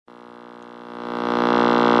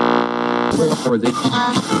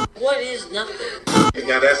What is nothing?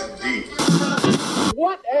 Now that's deep.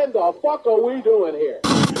 What in the fuck are we doing here?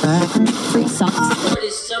 What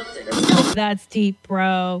is something? That's deep,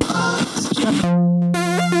 bro.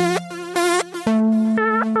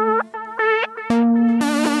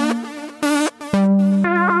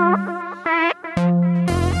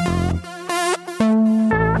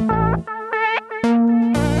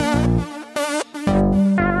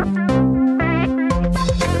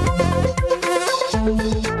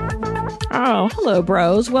 Hello,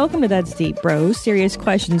 bros. Welcome to That's Deep, Bros. Serious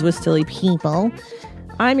questions with silly people.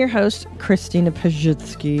 I'm your host, Christina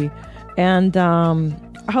Pajitsky, and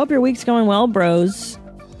I hope your week's going well, bros.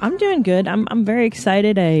 I'm doing good. I'm very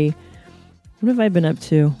excited. What have I been up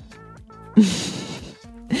to?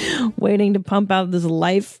 Waiting to pump out this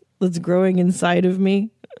life that's growing inside of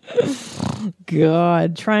me.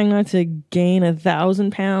 God, trying not to gain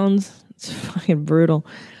 1,000 pounds. It's fucking brutal.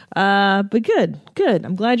 But good.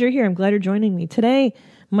 I'm glad you're here. I'm glad you're joining me. Today,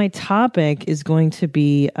 my topic is going to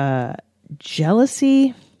be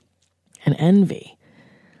jealousy and envy.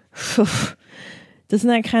 Doesn't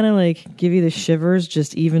that kind of like give you the shivers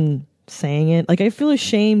just even saying it? Like, I feel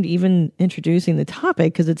ashamed even introducing the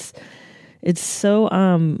topic because it's so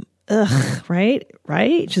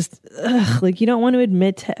right? Just like you don't want to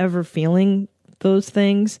admit to ever feeling those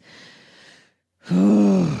things.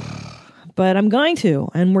 But I'm going to,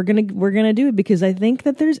 and we're gonna do it because I think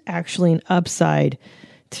that there's actually an upside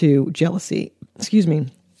to jealousy. Excuse me,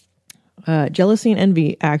 jealousy and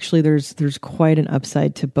envy. Actually, there's quite an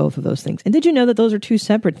upside to both of those things. And did you know that those are two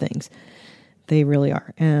separate things? They really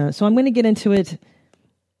are. So I'm going to get into it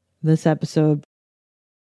this episode.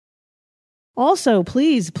 Also,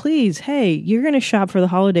 please, hey, you're going to shop for the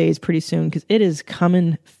holidays pretty soon because it is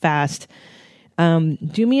coming fast.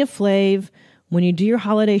 Do me a flav. When you do your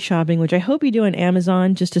holiday shopping, which I hope you do on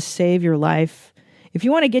Amazon just to save your life. If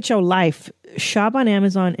you want to get your life, shop on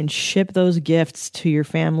Amazon and ship those gifts to your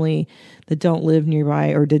family that don't live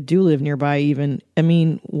nearby or that do live nearby even. I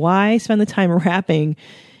mean, why spend the time wrapping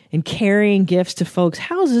and carrying gifts to folks'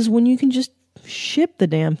 houses when you can just ship the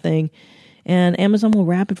damn thing and Amazon will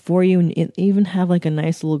wrap it for you and even have like a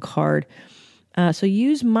nice little card. So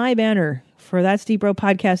use my banner for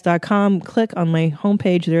that'sdeepbropodcast.com. Click on my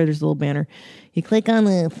homepage there. There's a little banner. You click on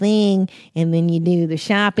the thing, and then you do the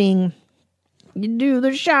shopping. You do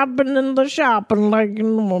the shopping and the shopping like you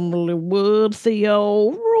normally would. See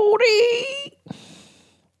old Rudy.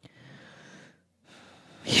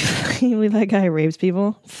 You believe that guy rapes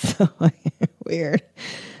people? So weird.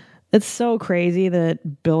 It's so crazy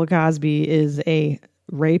that Bill Cosby is a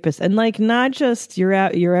rapist. And like not just your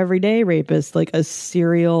everyday rapist, like a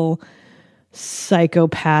serial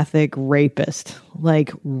psychopathic rapist.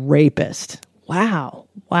 Like rapist. Wow.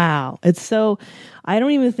 It's so, I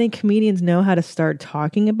don't even think comedians know how to start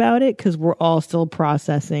talking about it because we're all still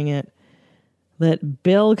processing it. That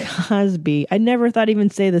Bill Cosby, I never thought even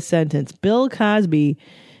say the sentence. Bill Cosby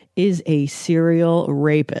is a serial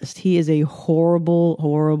rapist. He is a horrible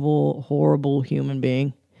human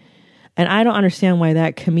being. And I don't understand why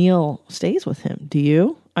that Camille stays with him. Do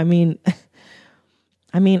you? I mean,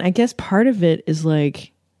 I guess part of it is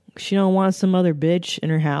like, she don't want some other bitch in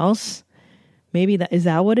her house. Maybe is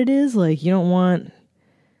that what it is? Like, you don't want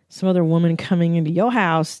some other woman coming into your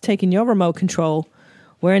house, taking your remote control,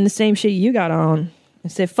 wearing the same shit you got on, and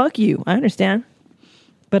say, fuck you. I understand.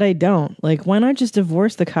 But I don't. Like, why not just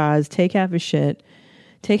divorce the Cos, take half his shit,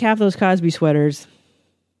 take half those Cosby sweaters,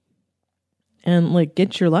 and, like,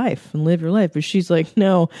 get your life and live your life. But she's like,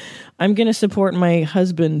 no, I'm going to support my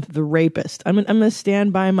husband, the rapist. I'm going to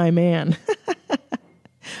stand by my man.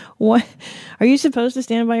 What? Are you supposed to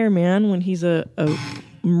stand by your man when he's a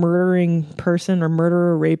murdering person or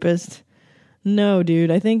murderer rapist? No,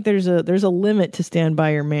 dude. I think there's a limit to stand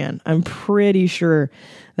by your man. I'm pretty sure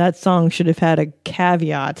that song should have had a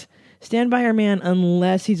caveat. Stand by your man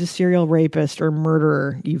unless he's a serial rapist or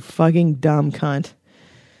murderer. You fucking dumb cunt.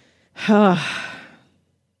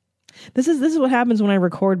 This is what happens when I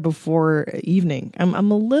record before evening. I'm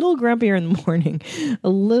a little grumpier in the morning, a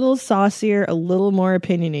little saucier, a little more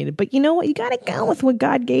opinionated. But you know what? You got to go with what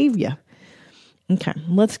God gave you. Okay,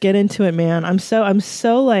 let's get into it, man. I'm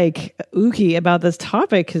so like ooky about this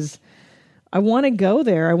topic because I want to go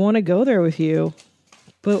there. I want to go there with you,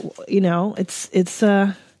 but you know, it's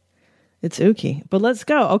ooky. But let's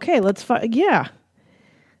go. Okay, yeah.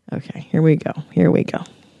 Okay, here we go.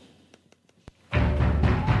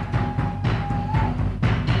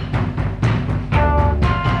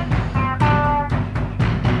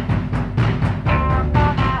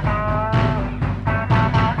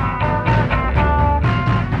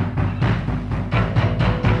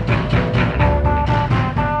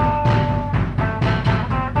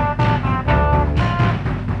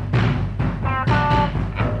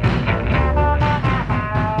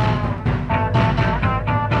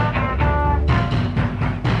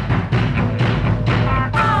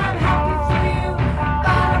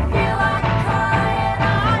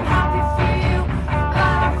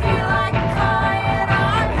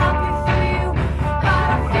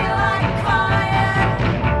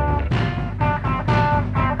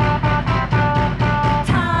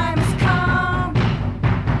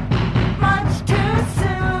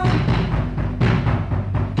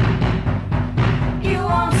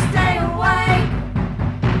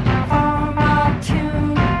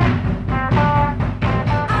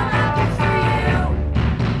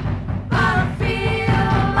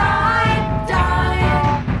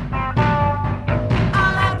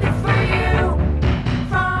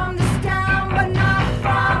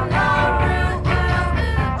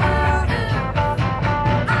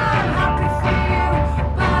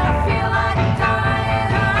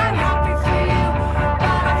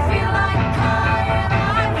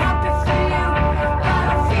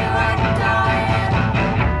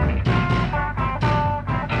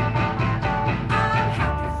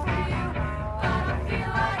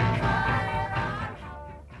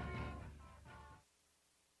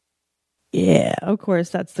 of course,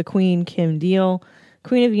 that's the Queen, Kim Deal,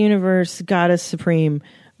 Queen of the Universe, Goddess Supreme,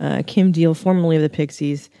 Kim Deal, formerly of the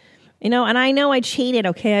Pixies. You know, and I know I cheated,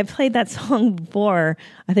 okay? I played that song before,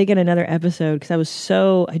 I think in another episode, because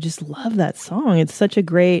I just love that song. It's such a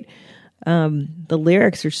great, the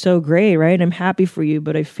lyrics are so great, right? I'm happy for you,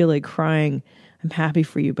 but I feel like crying. I'm happy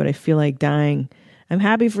for you, but I feel like dying. I'm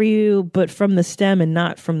happy for you, but from the stem and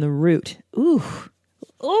not from the root. Ooh.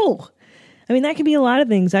 Oh. I mean, that could be a lot of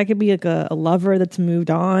things. That could be like a lover that's moved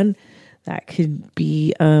on. That could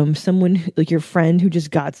be someone, like your friend who just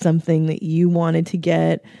got something that you wanted to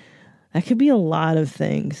get. That could be a lot of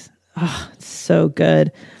things. Oh, it's so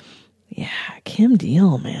good. Yeah, Kim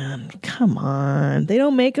Deal, man. Come on. They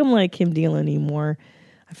don't make them like Kim Deal anymore.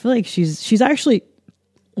 I feel like she's actually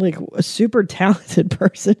like a super talented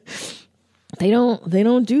person. They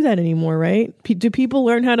don't do that anymore, right? Do people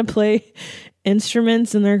learn how to play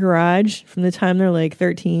instruments in their garage from the time they're like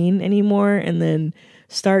 13 anymore, and then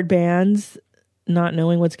start bands not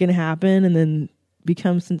knowing what's going to happen and then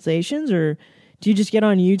become sensations? Or do you just get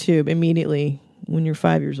on YouTube immediately when you're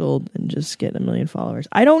 5 years old and just get 1 million followers?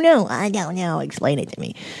 I don't know. Explain it to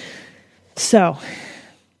me. So,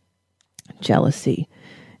 jealousy,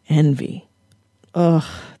 envy. Ugh,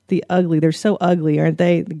 the ugly. They're so ugly, aren't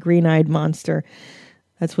they? The green-eyed monster.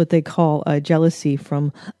 That's what they call jealousy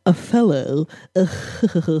from Othello.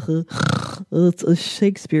 It's a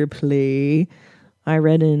Shakespeare play I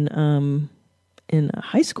read in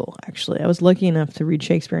high school, actually. I was lucky enough to read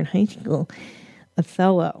Shakespeare in high school.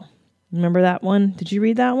 Othello. Remember that one? Did you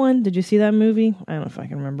read that one? Did you see that movie? I don't know if I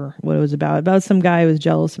can remember what it was about. About some guy who was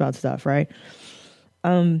jealous about stuff, right?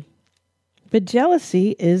 But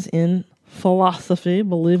jealousy is in philosophy,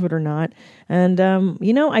 believe it or not. And,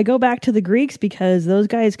 I go back to the Greeks because those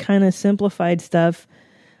guys kind of simplified stuff.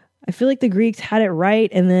 I feel like the Greeks had it right,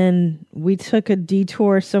 and then we took a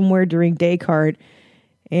detour somewhere during Descartes,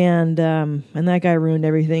 and that guy ruined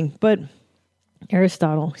everything. But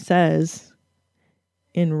Aristotle says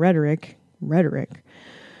in Rhetoric,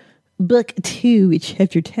 Book 2,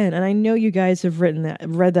 Chapter 10, and I know you guys have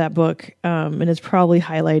read that book, and it's probably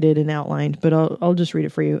highlighted and outlined, but I'll just read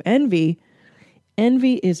it for you. Envy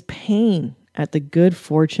is pain at the good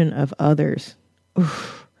fortune of others.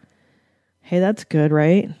 Oof. Hey, that's good,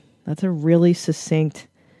 right? That's a really succinct,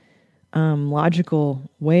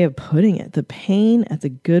 logical way of putting it. The pain at the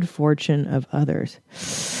good fortune of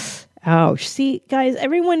others. Ouch. See, guys,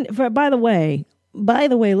 everyone, by the way,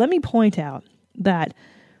 let me point out that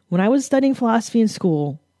when I was studying philosophy in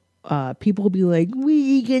school, people would be like, what are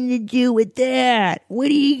you going to do with that? What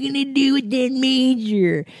are you going to do with that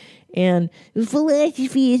major? And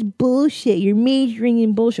philosophy is bullshit. You're majoring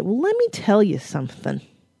in bullshit. Well, let me tell you something,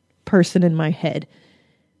 person in my head,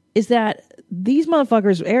 is that these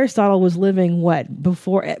motherfuckers, Aristotle was living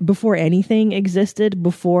before anything existed,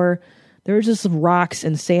 before there were just rocks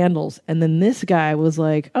and sandals. And then this guy was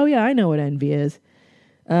like, oh yeah, I know what envy is.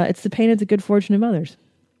 It's the pain at the good fortune of others.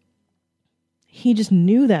 He just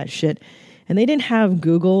knew that shit. And they didn't have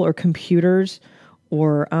Google or computers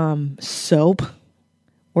or soap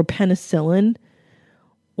or penicillin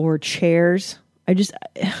or chairs.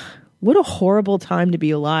 What a horrible time to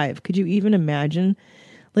be alive. Could you even imagine?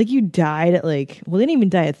 Like, you died at they didn't even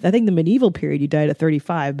die at, I think the medieval period you died at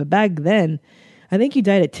 35, but back then, I think you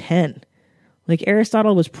died at 10. Like,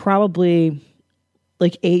 Aristotle was probably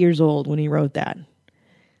 8 years old when he wrote that.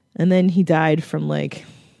 And then he died from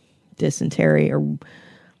dysentery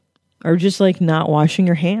or just not washing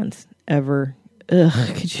your hands ever.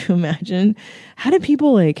 Ugh, could you imagine? How did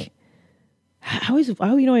people I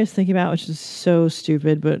always think about, which is so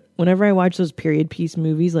stupid, but whenever I watch those period piece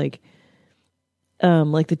movies, like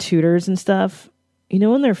the Tudors and stuff,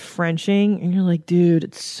 when they're Frenching and you're like, dude,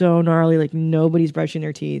 it's so gnarly. Nobody's brushing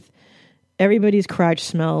their teeth. Everybody's crotch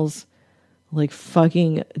smells like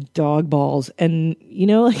fucking dog balls. And,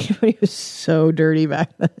 everybody was so dirty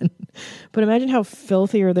back then. But imagine how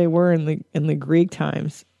filthier they were in the Greek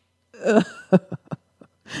times.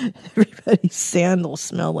 Everybody's sandals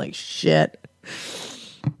smell like shit.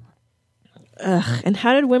 Ugh. And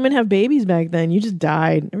how did women have babies back then? You just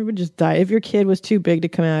died. Everybody just died. If your kid was too big to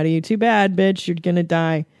come out of you, too bad, bitch, you're gonna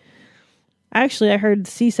die. Actually, I heard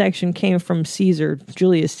C-section came from Caesar,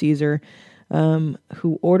 Julius Caesar,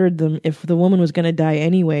 who ordered them, if the woman was gonna die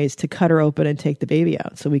anyways, to cut her open and take the baby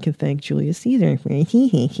out. So we can thank Julius Caesar.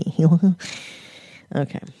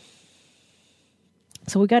 Okay.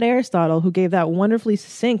 So we got Aristotle, who gave that wonderfully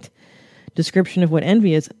succinct description of what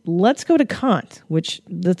envy is. Let's go to Kant,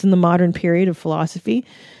 that's in the modern period of philosophy.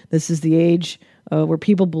 This is the age where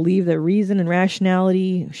people believe that reason and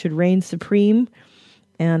rationality should reign supreme.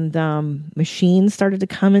 and machines started to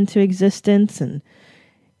come into existence, and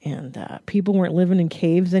people weren't living in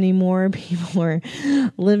caves anymore. People were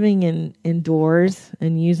living indoors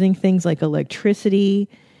and using things like electricity,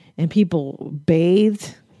 and people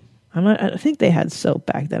bathed. I think they had soap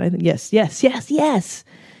back then. I think yes.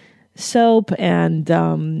 Soap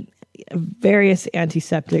and various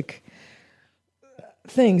antiseptic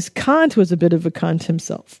things. Kant was a bit of a cunt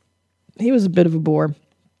himself. He was a bit of a bore.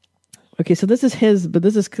 Okay, so this is his, but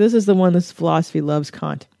this is the one this philosophy loves,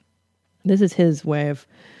 Kant. This is his way of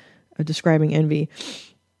describing envy.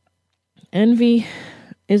 Envy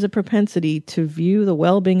is a propensity to view the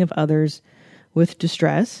well-being of others with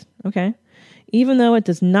distress, okay, even though it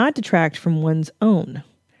does not detract from one's own.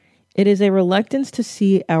 It is a reluctance to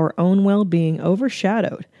see our own well-being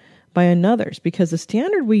overshadowed by another's, because the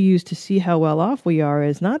standard we use to see how well off we are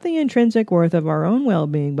is not the intrinsic worth of our own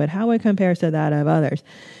well-being, but how it compares to that of others.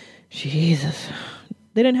 Jesus.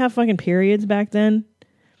 They didn't have fucking periods back then.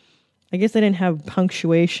 I guess they didn't have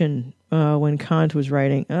punctuation when Kant was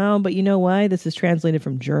writing. Oh, but you know why? This is translated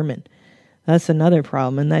from German. That's another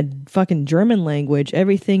problem. In that fucking German language,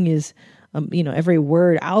 everything is, every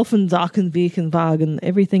word, Alfen, Sachen, Wichen, Wagen,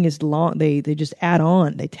 everything is long. They just add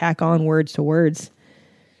on. They tack on words to words.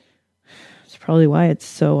 That's probably why it's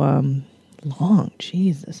so long.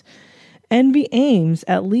 Jesus. Envy aims,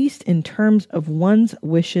 at least in terms of one's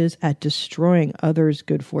wishes, at destroying others'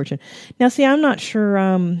 good fortune. Now, see, I'm not sure.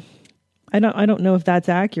 I don't know if that's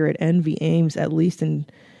accurate. Envy aims, at least in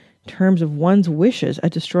terms of one's wishes,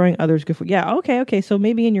 at destroying others' good fortune. Yeah, okay. So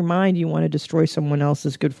maybe in your mind you want to destroy someone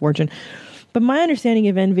else's good fortune, but my understanding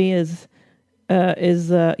of envy is that's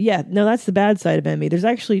the bad side of envy. There's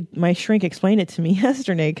actually, my shrink explained it to me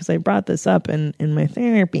yesterday because I brought this up in my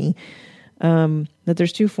therapy. That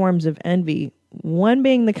there's two forms of envy. One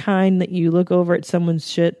being the kind that you look over at someone's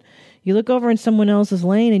shit. You look over in someone else's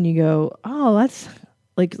lane and you go, oh, that's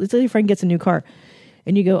like, let's say your friend gets a new car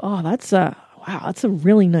and you go, oh, that's a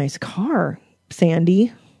really nice car,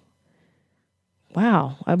 Sandy.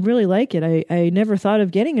 Wow, I really like it. I never thought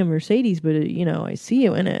of getting a Mercedes, but I see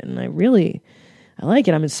you in it and I like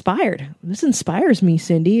it. I'm inspired. This inspires me,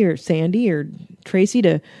 Cindy or Sandy or Tracy,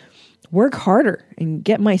 to work harder and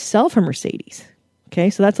get myself a Mercedes. Okay,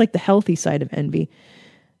 so that's like the healthy side of envy.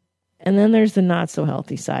 And then there's the not so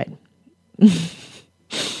healthy side.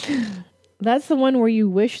 That's the one where you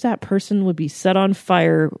wish that person would be set on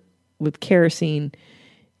fire with kerosene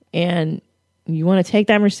and you want to take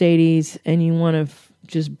that Mercedes and you want to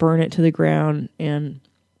just burn it to the ground and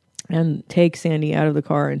take Sandy out of the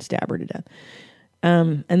car and stab her to death.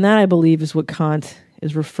 And that, I believe, is what Kant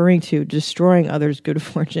is referring to, destroying others' good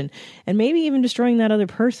fortune, and maybe even destroying that other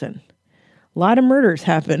person. A lot of murders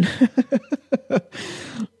happen.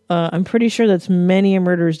 I'm pretty sure that's many a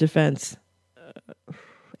murderer's defense.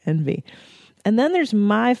 Envy. And then there's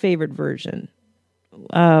my favorite version,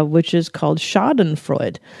 which is called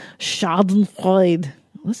Schadenfreude. Schadenfreude.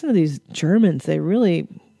 Listen to these Germans. They really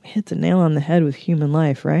hit the nail on the head with human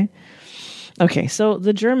life, right? Okay, so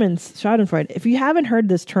the Germans, Schadenfreude. If you haven't heard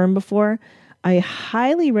this term before, I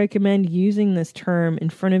highly recommend using this term in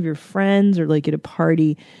front of your friends or like at a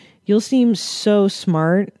party. You'll seem so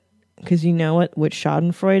smart because you know what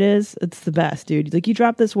Schadenfreude is. It's the best, dude. Like, you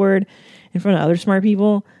drop this word in front of other smart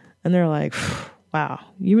people and they're like, wow,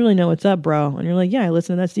 you really know what's up, bro. And you're like, yeah, I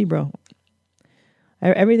listen to That's Deep, Bro.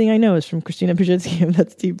 Everything I know is from Christina Pajitsky of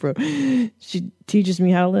That's Deep, Bro. She teaches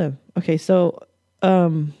me how to live. Okay, so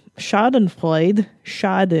Schadenfreude,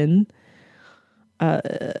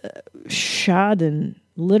 Schaden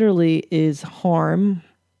literally is harm.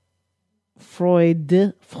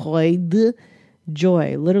 Freude,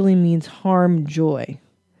 joy, literally means harm, joy.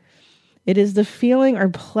 It is the feeling or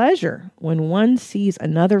pleasure when one sees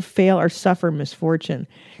another fail or suffer misfortune.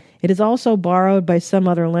 It is also borrowed by some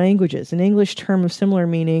other languages. An English term of similar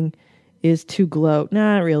meaning is to gloat.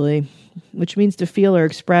 Not really, which means to feel or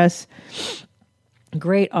express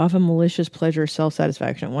great, often malicious pleasure or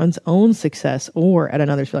self-satisfaction at one's own success or at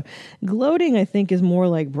another's failure. Gloating, I think, is more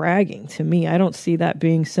like bragging to me. I don't see that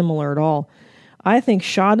being similar at all. I think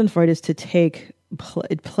Schadenfreude is to take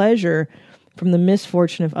pleasure from the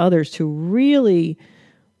misfortune of others, to really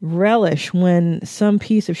relish when some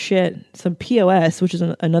piece of shit, some POS, which is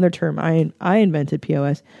another term, I invented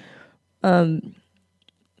POS. When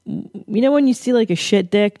you see like a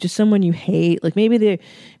shit dick, just someone you hate, like maybe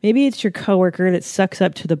it's your coworker that sucks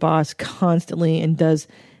up to the boss constantly and does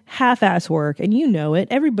half-ass work, and you know it.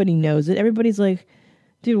 Everybody knows it. Everybody's like,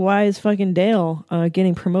 dude, why is fucking Dale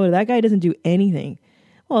getting promoted? That guy doesn't do anything.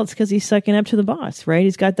 Well, it's because he's sucking up to the boss, right?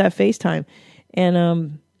 He's got that FaceTime.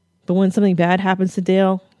 And but when something bad happens to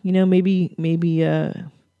Dale, maybe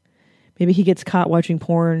he gets caught watching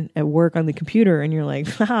porn at work on the computer and you're like,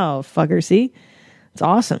 wow, fucker, see? It's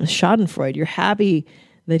awesome. Schadenfreude. You're happy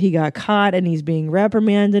that he got caught and he's being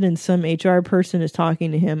reprimanded and some HR person is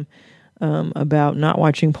talking to him about not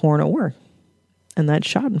watching porn at work. And that's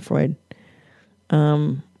schadenfreude.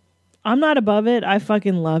 I'm not above it. I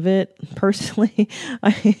fucking love it. Personally,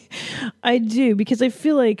 I do, because I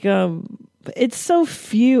feel like it's so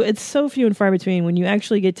few and far between when you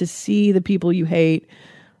actually get to see the people you hate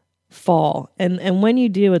fall. And when you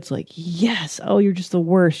do, it's like, yes, oh, you're just the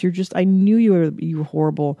worst. I knew you were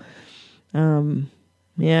horrible.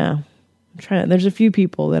 Yeah. I'm trying. There's a few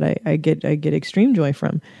people that I get extreme joy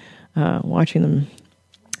from watching them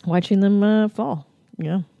fall.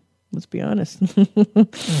 Yeah. Let's be honest.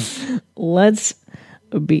 Let's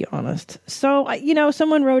be honest. So,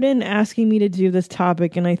 someone wrote in asking me to do this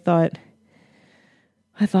topic, and I thought,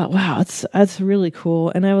 wow, that's really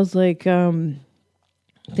cool. And I was like,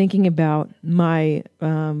 thinking about my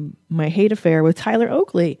hate affair with Tyler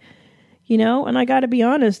Oakley, and I got to be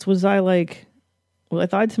honest, I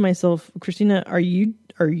thought to myself, Christina, are you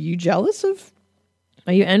jealous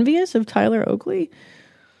are you envious of Tyler Oakley?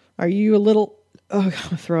 Are you a little, oh, I'm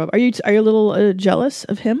gonna throw up. Are you a little jealous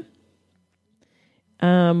of him?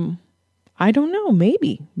 I don't know.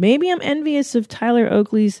 Maybe I'm envious of Tyler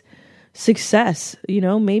Oakley's success,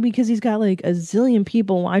 maybe because he's got like a zillion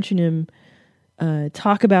people watching him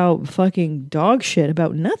talk about fucking dog shit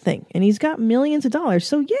about nothing. And he's got millions of dollars.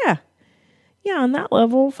 So yeah, on that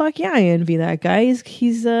level, fuck yeah, I envy that guy.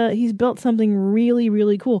 He's built something really,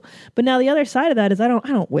 really cool. But now the other side of that is I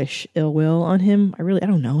don't wish ill will on him. I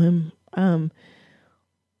don't know him.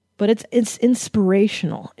 But it's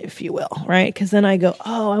inspirational, if you will, right? Because then I go,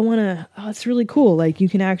 it's really cool. Like, you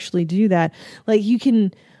can actually do that. Like, you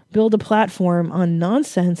can build a platform on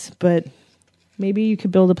nonsense, but maybe you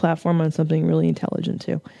could build a platform on something really intelligent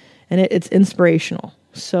too. And it's inspirational.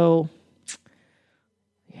 So,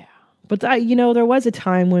 yeah. But there was a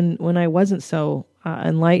time when I wasn't so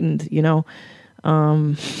enlightened, In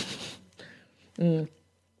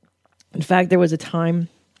fact, there was a time,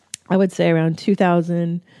 I would say around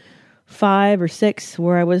 2005 or 6,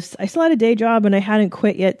 where I still had a day job and I hadn't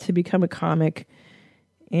quit yet to become a comic.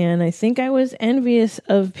 And I think I was envious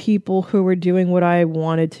of people who were doing what I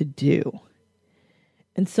wanted to do.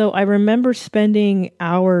 And so I remember spending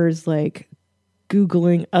hours like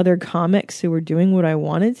Googling other comics who were doing what I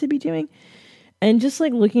wanted to be doing and just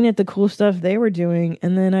like looking at the cool stuff they were doing.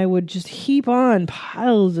 And then I would just heap on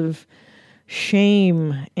piles of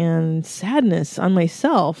shame and sadness on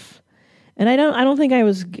myself. And I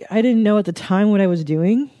didn't know at the time what I was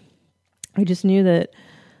doing. I just knew that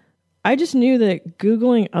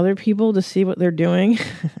Googling other people to see what they're doing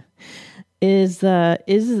it's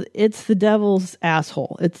the devil's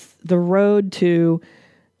asshole. It's the road to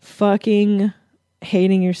fucking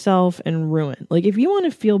hating yourself and ruin. Like, if you want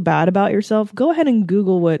to feel bad about yourself, go ahead and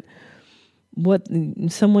Google what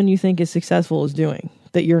someone you think is successful is doing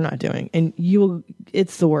that you're not doing, and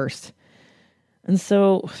it's the worst. And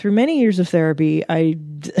so through many years of therapy,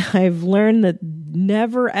 I've learned that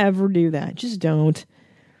never ever do that. Just don't.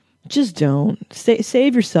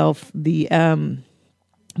 Save yourself the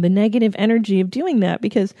negative energy of doing that,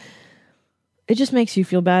 because it just makes you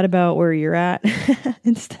feel bad about where you're at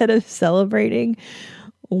instead of celebrating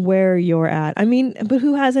where you're at. I mean, but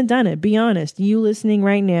who hasn't done it? Be honest. You listening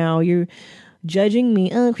right now, you're judging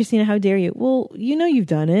me. Oh, Christina, how dare you? Well, you've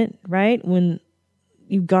done it, right? When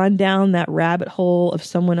you've gone down that rabbit hole of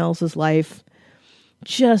someone else's life,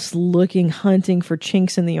 just hunting for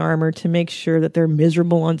chinks in the armor to make sure that they're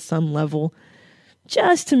miserable on some level,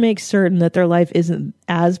 just to make certain that their life isn't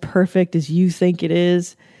as perfect as you think it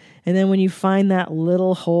is. And then when you find that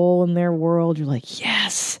little hole in their world, you're like,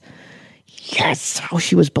 yes, oh,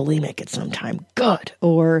 she was bulimic at some time. Good.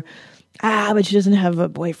 Or, but she doesn't have a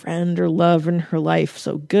boyfriend or love in her life.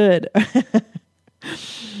 So good.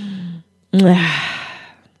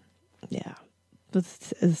 Yeah,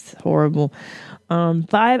 it's horrible.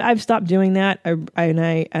 But I've stopped doing that.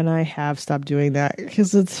 I have stopped doing that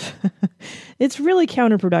because it's really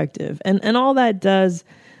counterproductive. And all that does,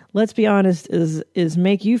 let's be honest, is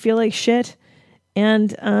make you feel like shit.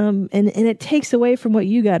 And it takes away from what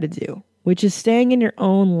you got to do, which is staying in your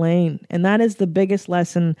own lane. And that is the biggest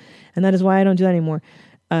lesson. And that is why I don't do that anymore.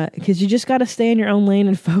 Because you just got to stay in your own lane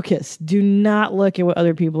and focus. Do not look at what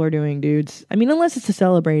other people are doing, dudes. I mean, unless it's to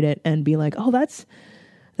celebrate it and be like, oh, that's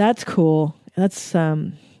cool. That's,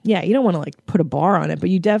 you don't want to like put a bar on it, but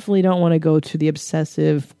you definitely don't want to go to the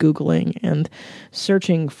obsessive Googling and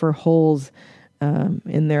searching for holes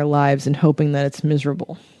in their lives and hoping that it's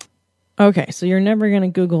miserable. Okay, so you're never going to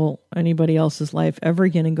Google anybody else's life ever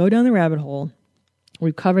again and go down the rabbit hole.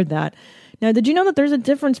 We've covered that. Now, did you know that there's a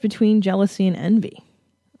difference between jealousy and envy?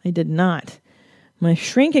 I did not. My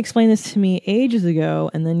shrink explained this to me ages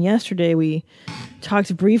ago, and then yesterday we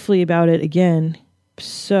talked briefly about it again.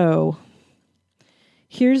 So,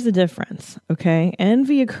 here's the difference, okay?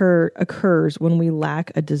 Envy occurs when we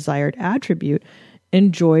lack a desired attribute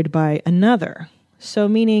enjoyed by another. So,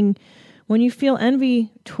 meaning when you feel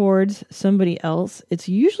envy towards somebody else, it's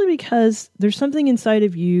usually because there's something inside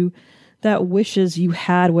of you that wishes you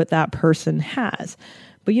had what that person has.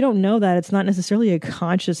 But you don't know that. It's not necessarily a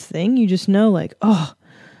conscious thing. You just know, like, oh,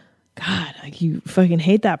 God, like you fucking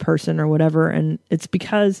hate that person or whatever. And it's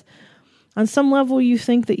because on some level you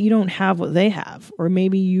think that you don't have what they have. Or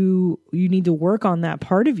maybe you need to work on that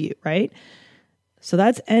part of you, right? So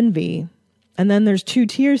that's envy. And then there's two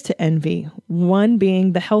tiers to envy. One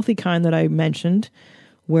being the healthy kind that I mentioned,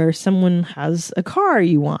 where someone has a car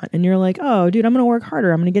you want and you're like, oh, dude, I'm going to work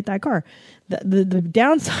harder. I'm going to get that car. The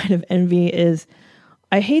downside of envy is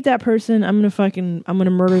I hate that person. I'm going to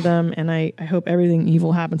murder them. And I hope everything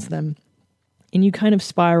evil happens to them. And you kind of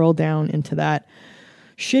spiral down into that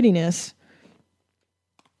shittiness.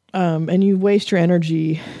 And you waste your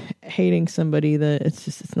energy hating somebody that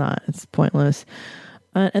it's pointless.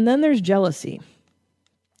 And then there's jealousy.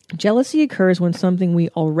 Jealousy occurs when something we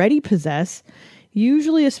already possess,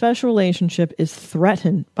 usually a special relationship, is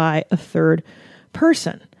threatened by a third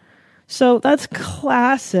person. So that's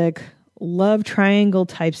classic love triangle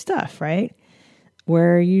type stuff, right?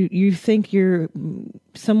 Where you think your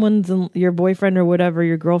boyfriend or whatever,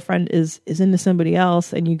 your girlfriend is into somebody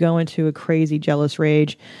else, and you go into a crazy jealous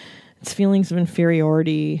rage. It's feelings of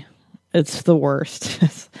inferiority. It's the worst.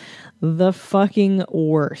 It's the fucking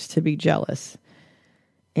worst to be jealous.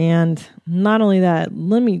 And not only that,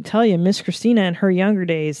 let me tell you, Miss Christina in her younger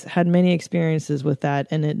days had many experiences with that,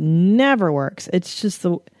 and it never works. It's just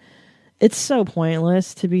it's so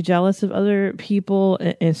pointless to be jealous of other people,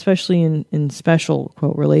 especially in special,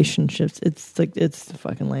 quote, relationships. It's the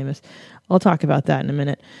fucking lamest. I'll talk about that in a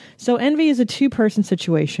minute. So envy is a 2-person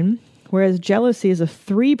situation, whereas jealousy is a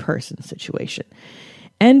 3-person situation.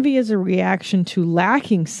 Envy is a reaction to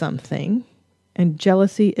lacking something, and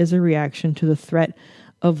jealousy is a reaction to the threat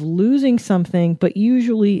of losing something, but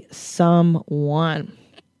usually someone.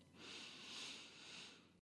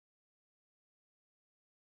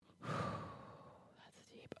 That's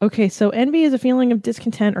deep. Okay, so envy is a feeling of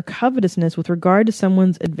discontent or covetousness with regard to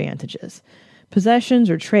someone's advantages,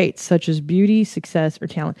 possessions, or traits such as beauty, success, or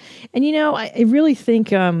talent. And I really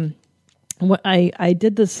think what I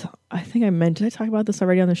did this. I think did I talk about this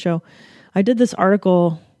already on the show? I did this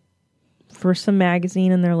article for some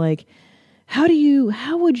magazine, and they're like,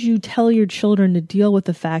 How would you tell your children to deal with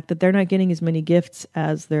the fact that they're not getting as many gifts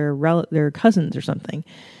as their cousins or something?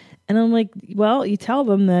 And I'm like, well, you tell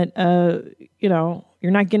them that,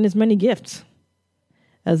 you're not getting as many gifts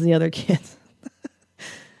as the other kids.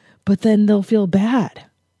 But then they'll feel bad.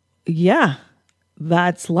 Yeah,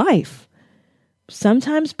 that's life.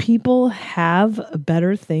 Sometimes people have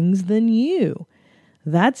better things than you.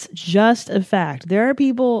 That's just a fact. There are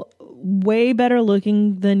people way better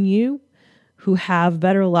looking than you, who have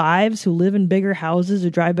better lives, who live in bigger houses, who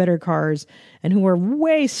drive better cars, and who are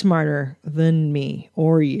way smarter than me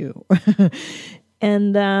or you.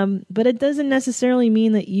 But it doesn't necessarily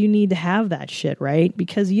mean that you need to have that shit, right?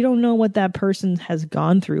 Because you don't know what that person has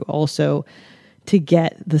gone through also to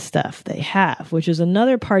get the stuff they have, which is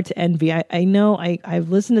another part to envy. I know I've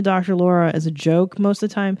listened to Dr. Laura as a joke most of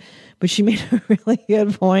the time, but she made a really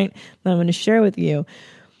good point that I'm going to share with you.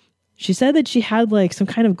 She said that she had like some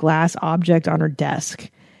kind of glass object on her desk,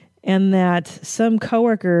 and that some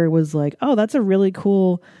coworker was like, "Oh, that's a really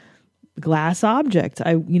cool glass object.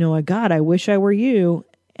 I wish I were you."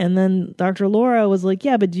 And then Dr. Laura was like,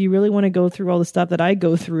 "Yeah, but do you really want to go through all the stuff that I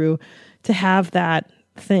go through to have that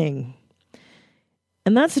thing?"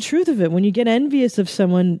 And that's the truth of it. When you get envious of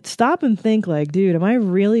someone, stop and think like, dude, am I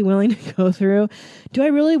really willing to go through? Do I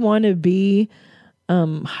really want to be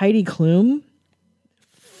Heidi Klum?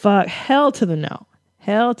 Fuck, hell to the no.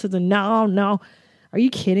 Hell to the no. Are you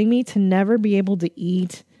kidding me? To never be able to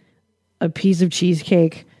eat a piece of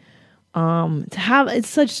cheesecake.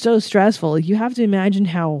 It's so stressful. You have to imagine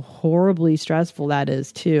how horribly stressful that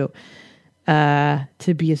is too.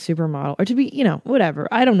 To be a supermodel or to be, whatever.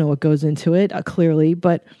 I don't know what goes into it, clearly,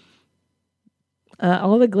 but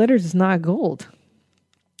all the glitters is not gold.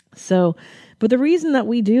 So, but the reason that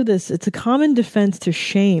we do this, it's a common defense to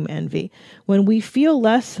shame envy when we feel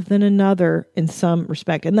less than another in some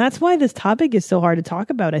respect. And that's why this topic is so hard to talk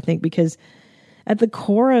about, I think, because at the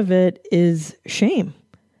core of it is shame.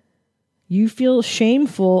 You feel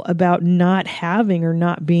shameful about not having or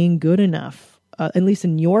not being good enough. At least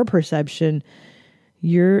in your perception,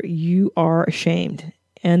 you are ashamed.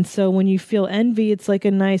 And so when you feel envy, it's like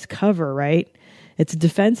a nice cover, right? It's a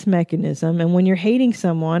defense mechanism. And when you're hating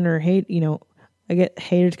someone or I get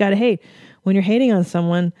haters gotta hate. When you're hating on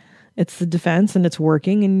someone, it's the defense and it's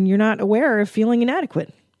working and you're not aware of feeling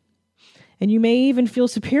inadequate. And you may even feel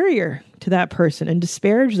superior to that person and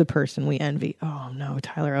disparage the person we envy. Oh no,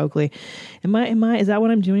 Tyler Oakley. Is that what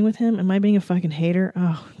I'm doing with him? Am I being a fucking hater?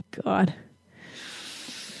 Oh God.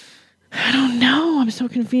 I don't know. I'm so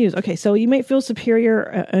confused. Okay, so you might feel superior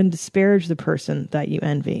and disparage the person that you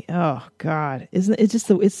envy. Oh God. Isn't it just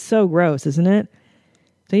it's so gross, isn't it?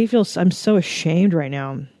 So you feel I'm so ashamed right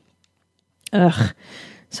now. Ugh.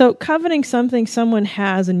 So coveting something someone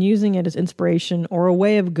has and using it as inspiration or a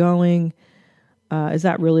way of going, is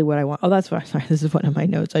that really what I want? Oh, that's why. Sorry, this is one of my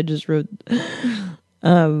notes I just wrote.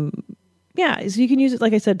 Yeah, so you can use it,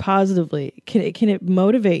 like I said, positively. Can it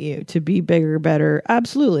motivate you to be bigger, better?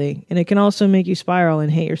 Absolutely. And it can also make you spiral and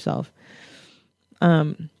hate yourself.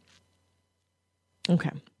 Okay.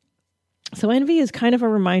 So envy is kind of a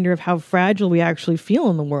reminder of how fragile we actually feel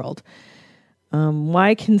in the world.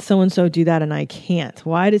 Why can so-and-so do that and I can't?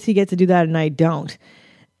 Why does he get to do that and I don't?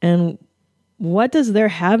 And what does their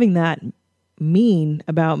having that mean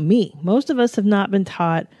about me? Most of us have not been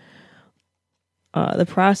taught the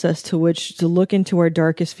process to which to look into our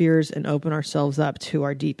darkest fears and open ourselves up to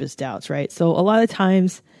our deepest doubts, right? So a lot of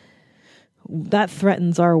times that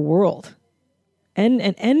threatens our world. And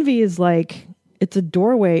envy is like, it's a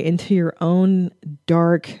doorway into your own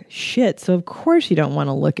dark shit. So of course you don't want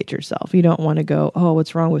to look at yourself. You don't want to go, oh,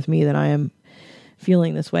 what's wrong with me that I am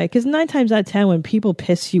feeling this way? Because 9 times out of 10, when people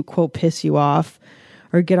piss you off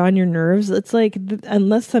or get on your nerves, it's like,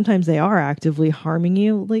 unless sometimes they are actively harming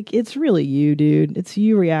you, like it's really you, dude. It's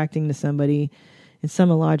you reacting to somebody in some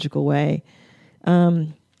illogical way.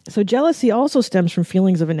 So jealousy also stems from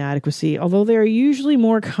feelings of inadequacy, although they are usually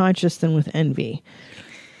more conscious than with envy.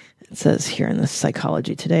 It says here in the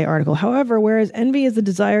Psychology Today article. However, whereas envy is the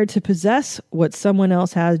desire to possess what someone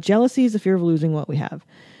else has, jealousy is the fear of losing what we have.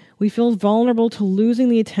 We feel vulnerable to losing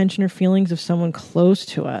the attention or feelings of someone close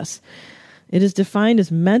to us. It is defined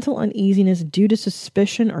as mental uneasiness due to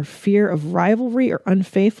suspicion or fear of rivalry or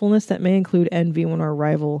unfaithfulness that may include envy when our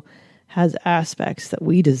rival has aspects that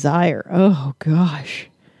we desire. Oh, gosh.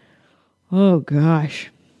 Oh, gosh.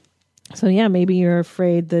 So, yeah, maybe you're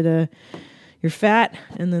afraid that you're fat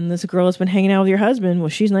and then this girl has been hanging out with your husband. Well,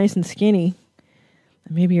 she's nice and skinny.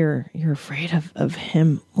 And maybe you're afraid of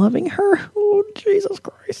him loving her. Oh, Jesus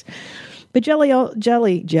Christ. But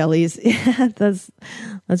jellies.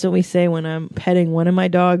 That's what we say when I'm petting one of my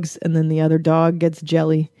dogs and then the other dog gets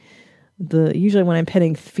jelly. Usually when I'm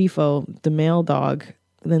petting FIFO, the male dog,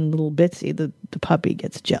 then little Bitsy, the puppy,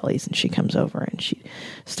 gets jellies and she comes over and she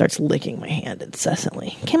starts licking my hand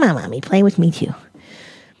incessantly. Come on, mommy, play with me too.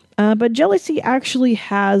 But jealousy actually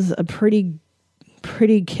has a pretty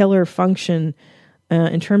killer function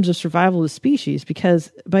in terms of survival of the species,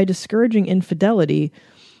 because by discouraging infidelity,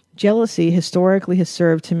 jealousy historically has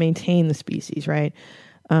served to maintain the species, right?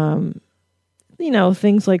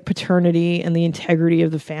 Things like paternity and the integrity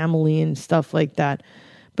of the family and stuff like that.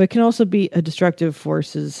 But it can also be a destructive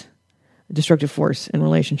force in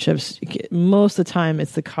relationships. Most of the time,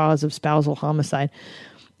 it's the cause of spousal homicide.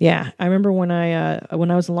 Yeah, I remember when I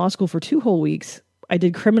was in law school for 2 whole weeks, I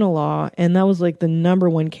did criminal law, and that was like the number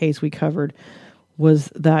one case we covered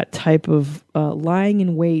was that type of lying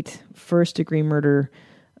in wait, first-degree murder,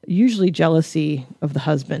 usually jealousy of the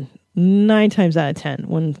husband. 9 times out of 10,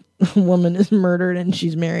 when a woman is murdered and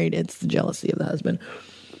she's married, it's the jealousy of the husband.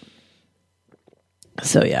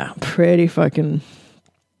 So yeah, pretty fucking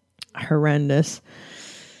horrendous.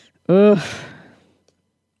 Ugh.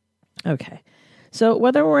 Okay. So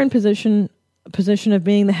whether we're in position of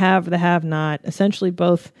being the have or the have not, essentially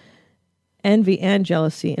both envy and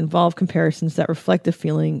jealousy involve comparisons that reflect a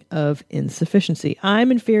feeling of insufficiency.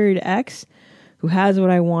 I'm inferior to X, who has what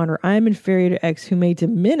I want, or I'm inferior to X, who may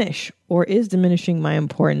diminish or is diminishing my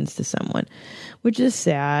importance to someone, which is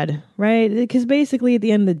sad, right? Because basically at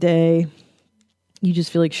the end of the day, you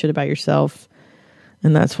just feel like shit about yourself,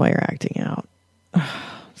 and that's why you're acting out.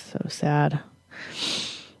 So sad.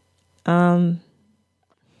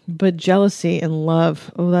 But jealousy and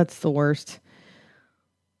love, oh, that's the worst.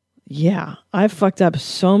 Yeah, I've fucked up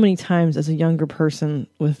so many times as a younger person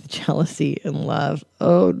with jealousy and love.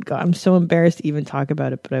 Oh, God, I'm so embarrassed to even talk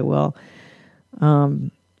about it, but I will.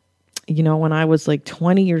 When I was like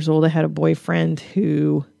 20 years old, I had a boyfriend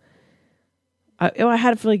who I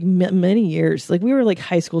had it for like many years. Like we were like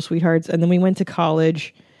high school sweethearts, and then we went to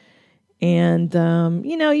college, And,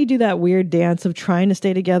 you do that weird dance of trying to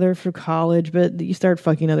stay together for college, but you start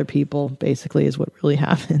fucking other people, basically, is what really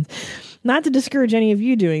happens. Not to discourage any of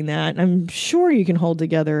you doing that. I'm sure you can hold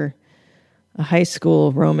together a high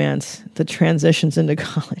school romance that transitions into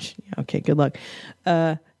college. Yeah, okay, good luck.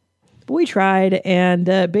 But we tried, and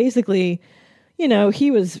basically, I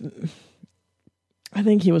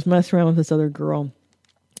think he was messing around with this other girl,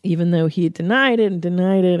 even though he denied it,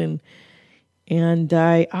 and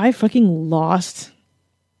I fucking lost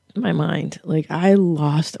my mind. Like, I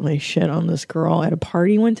lost my shit on this girl at a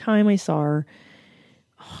party one time. I saw her.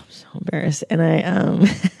 Oh, I'm so embarrassed. And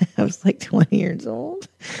I was like 20 years old.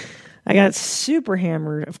 I got super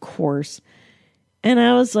hammered, of course. And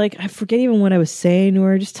I was like, I forget even what I was saying to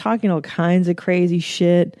her, just talking all kinds of crazy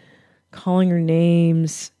shit, calling her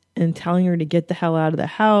names and telling her to get the hell out of the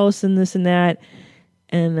house and this and that.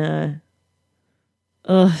 And,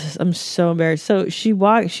 I'm so embarrassed. So she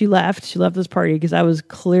left this party because I was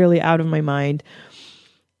clearly out of my mind.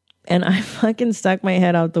 And I fucking stuck my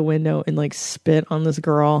head out the window and like spit on this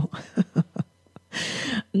girl.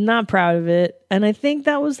 Not proud of it. And I think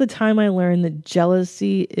that was the time I learned that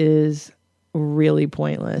jealousy is really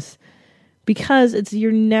pointless, because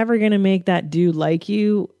you're never going to make that dude like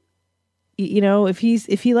you. If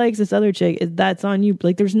he likes this other chick, that's on you.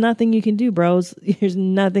 Like, there's nothing you can do, bros. There's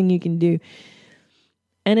nothing you can do.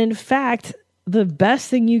 And in fact, the best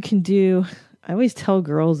thing you can do, I always tell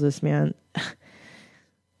girls this, man,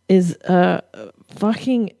 is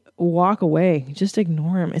fucking walk away. Just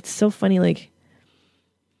ignore him. It's so funny. Like,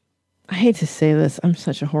 I hate to say this, I'm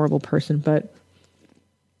such a horrible person, but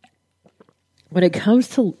when it comes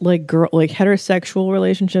to like heterosexual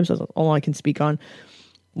relationships, that's all I can speak on.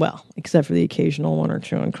 Well, except for the occasional one or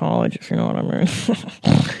two in college, if you know what I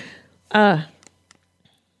mean.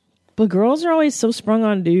 But girls are always so sprung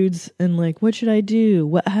on dudes and like, what should I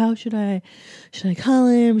do? How should I call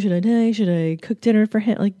him? Should I cook dinner for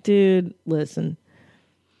him? Like, dude, listen.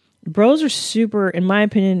 Bros are super, in my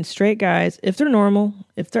opinion, straight guys, if they're normal,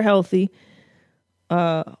 if they're healthy,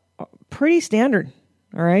 pretty standard.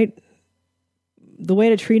 All right. The way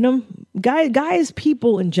to treat them, guys,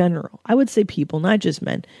 people in general, I would say people, not just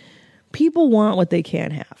men. People want what they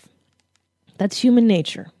can't have. That's human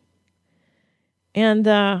nature. And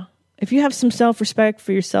if you have some self-respect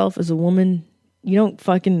for yourself as a woman, you don't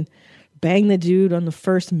fucking bang the dude on the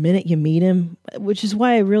first minute you meet him, which is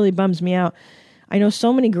why it really bums me out. I know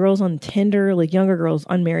so many girls on Tinder, like younger girls,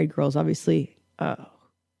 unmarried girls, obviously,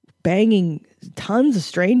 banging tons of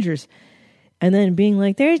strangers and then being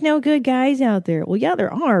like, there's no good guys out there. Well, yeah,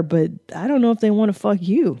 there are, but I don't know if they want to fuck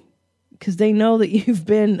you because they know that you've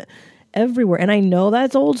been everywhere. And I know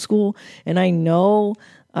that's old school, and I know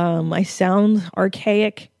I sound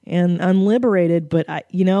archaic and unliberated, but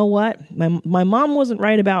you know what? My mom wasn't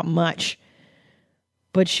right about much,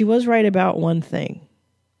 but she was right about one thing,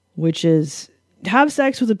 which is have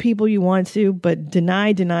sex with the people you want to, but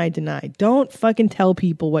deny. Don't fucking tell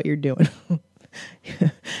people what you're doing.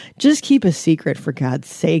 Just keep a secret, for God's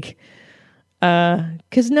sake.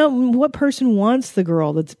 Because what person wants the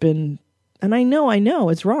girl that's been, and I know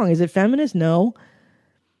it's wrong. Is it feminist? No.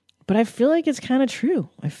 But I feel like it's kind of true.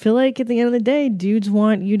 I feel like at the end of the day, dudes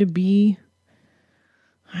want you to be,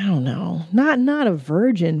 I don't know, not a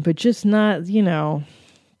virgin, but just not, the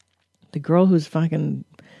girl who's fucking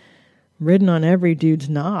ridden on every dude's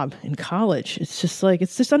knob in college. It's just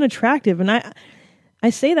unattractive. And I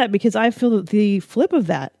say that because I feel that the flip of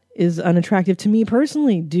that is unattractive to me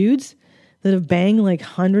personally. Dudes that have banged like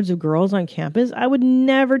hundreds of girls on campus, I would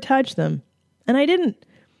never touch them. And I didn't.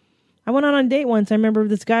 I went on a date once. I remember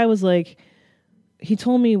this guy was like, he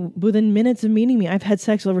told me within minutes of meeting me, I've had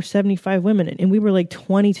sex with over 75 women, and we were like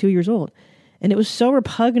 22 years old. And it was so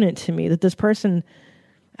repugnant to me that this person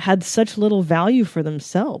had such little value for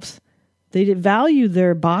themselves. They did value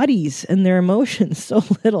their bodies and their emotions so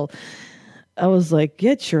little. I was like,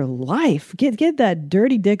 get your life. Get that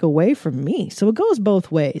dirty dick away from me. So it goes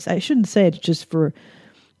both ways. I shouldn't say it's just for,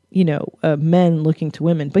 men looking to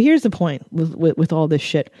women. But here's the point with all this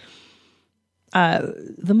shit.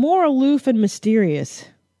 The more aloof and mysterious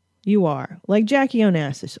you are, like Jackie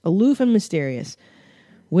Onassis, aloof and mysterious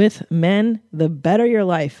with men, the better your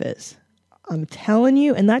life is. I'm telling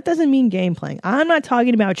you, and that doesn't mean game playing. I'm not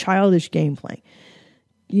talking about childish game playing.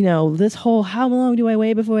 This whole, how long do I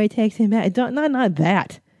wait before I text him back? Not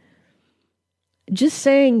that. Just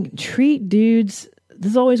saying, treat dudes,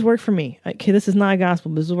 this has always worked for me. Okay, this is not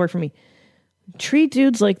gospel, but this has worked for me. Treat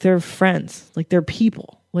dudes like they're friends, like they're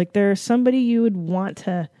people, like they're somebody you would want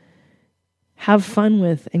to have fun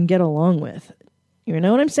with and get along with. You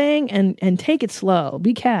know what I'm saying? And take it slow.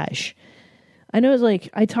 Be cash. I know it's like,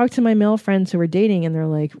 I talk to my male friends who are dating and they're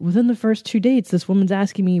like, within the first 2 dates, this woman's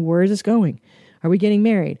asking me, where is this going? Are we getting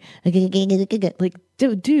married? Like,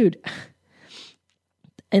 dude.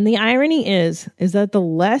 And the irony is that the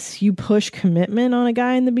less you push commitment on a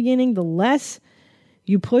guy in the beginning, the less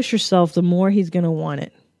you push yourself, the more he's going to want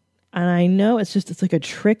it. And I know it's like a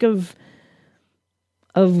trick of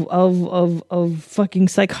fucking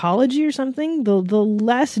psychology or something. The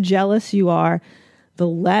less jealous you are, the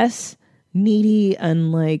less needy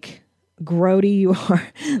and like grody you are,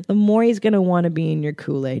 the more he's going to want to be in your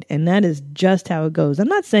Kool-Aid. And that is just how it goes. I'm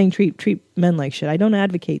not saying treat men like shit. I don't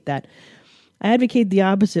advocate that. I advocate the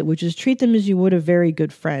opposite, which is treat them as you would a very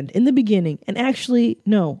good friend in the beginning. And actually,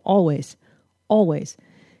 no, always.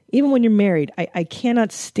 Even when you're married, I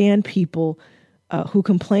cannot stand people who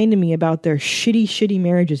complain to me about their shitty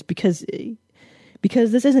marriages because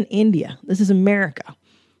this isn't India. This is America.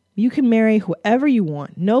 You can marry whoever you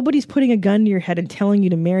want. Nobody's putting a gun to your head and telling you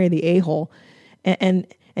to marry the a-hole. And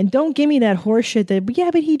don't give me that horse shit that,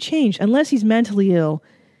 but he changed. Unless he's mentally ill,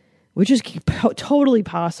 which is totally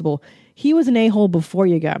possible. He was an a-hole before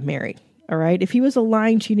you got married, all right? If he was a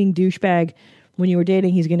lying, cheating douchebag when you were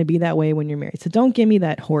dating, he's going to be that way when you're married. So don't give me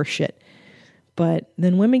that horse shit. But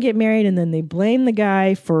then women get married and then they blame the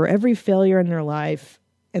guy for every failure in their life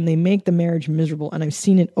and they make the marriage miserable. And I've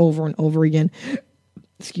seen it over and over again.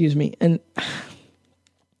 Excuse me. And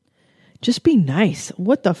just be nice.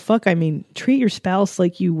 What the fuck? I mean, treat your spouse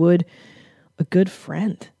like you would a good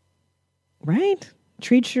friend, right?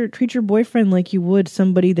 Treat your boyfriend like you would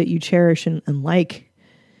somebody that you cherish and like.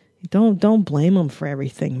 Don't blame him for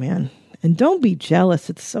everything, man. And don't be jealous.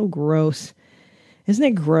 It's so gross. Isn't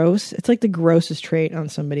it gross? It's like the grossest trait on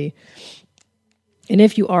somebody. And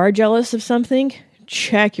if you are jealous of something,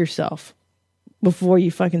 check yourself before you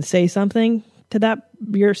fucking say something to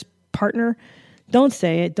your partner. Don't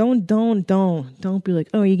say it. Don't be like,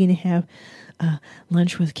 oh, you're going to have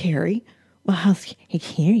lunch with Carrie? Well, how's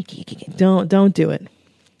Carrie? Don't do it.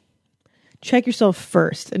 Check yourself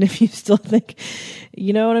first. And if you still think,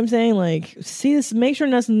 you know what I'm saying? Like, see this, make sure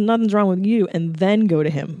nothing's wrong with you, and then go to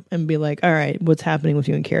him and be like, all right, what's happening with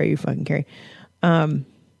you and Carrie? You fucking Carrie.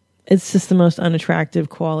 It's just the most unattractive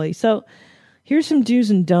quality. So here's some do's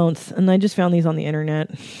and don'ts. And I just found these on the internet.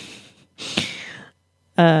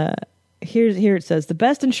 Here it says, the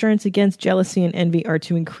best insurance against jealousy and envy are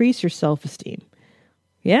to increase your self-esteem.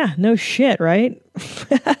 Yeah, no shit, right?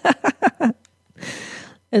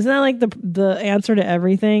 Isn't that like the answer to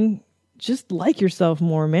everything? Just like yourself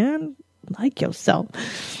more, man. Like yourself.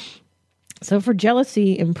 So for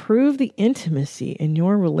jealousy, improve the intimacy in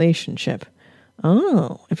your relationship.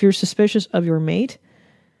 Oh, if you're suspicious of your mate,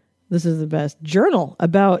 this is the best. Journal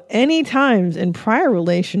about any times in prior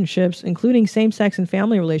relationships, including same-sex and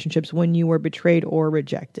family relationships, when you were betrayed or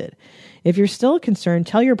rejected. If you're still concerned,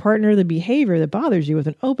 tell your partner the behavior that bothers you with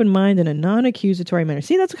an open mind and a non-accusatory manner.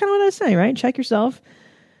 See, that's kind of what I was saying, right? Check yourself.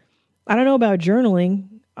 I don't know about journaling.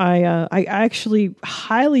 I actually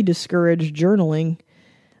highly discourage journaling.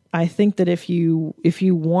 I think that if you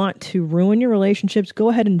want to ruin your relationships, go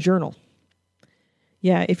ahead and journal.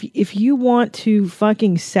 Yeah, if you want to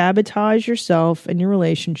fucking sabotage yourself and your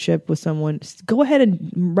relationship with someone, go ahead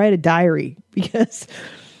and write a diary, because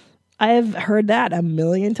I have heard that a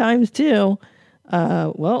million times too.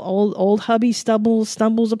 Old hubby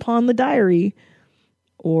stumbles upon the diary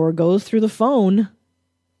or goes through the phone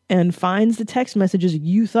and finds the text messages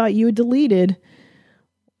you thought you had deleted,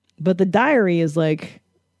 but the diary is like...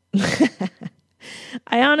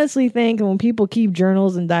 I honestly think when people keep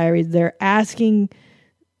journals and diaries, they're asking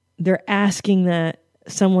that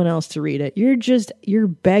someone else to read it. You're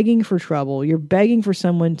begging for trouble. You're begging for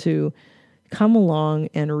someone to come along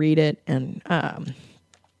and read it and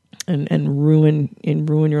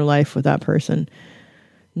ruin your life with that person.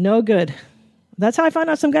 No good. That's how I found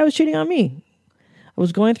out some guy was cheating on me. I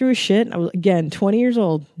was going through his shit. I was, again, 20 years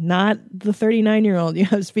old, not the 39-year-old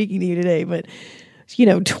I'm speaking to you today, but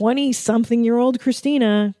 20-something-year-old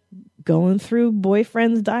Christina going through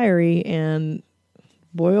boyfriend's diary, and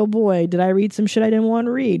boy, oh boy, did I read some shit I didn't want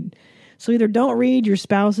to read. So either don't read your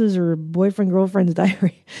spouse's or boyfriend, girlfriend's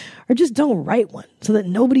diary, or just don't write one so that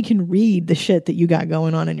nobody can read the shit that you got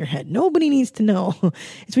going on in your head. Nobody needs to know.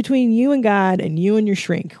 It's between you and God and you and your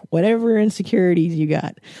shrink, whatever insecurities you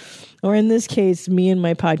got. Or in this case, me and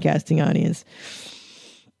my podcasting audience.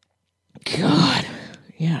 God.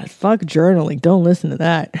 Yeah, fuck journaling. Don't listen to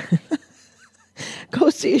that. Go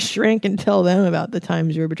see a shrink and tell them about the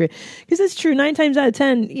times you were betrayed. Because it's true. 9 times out of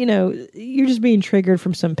 10, you're just being triggered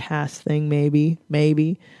from some past thing. Maybe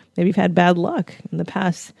you've had bad luck in the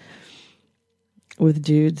past with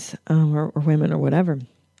dudes or women or whatever.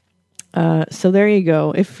 So there you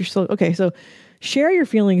go. If you're still okay, so share your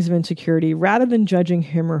feelings of insecurity rather than judging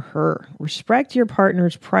him or her. Respect your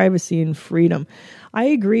partner's privacy and freedom. I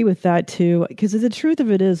agree with that too, because the truth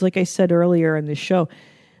of it is, like I said earlier in the show,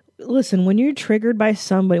 listen, when you're triggered by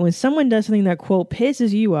somebody, when someone does something that, quote,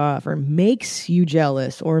 pisses you off or makes you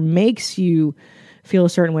jealous or makes you feel a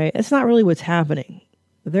certain way, it's not really what's happening.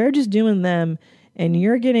 They're just doing them, and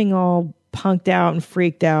you're getting all punked out and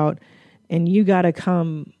freaked out, and you got to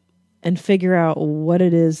come and figure out what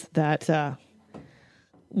it is that,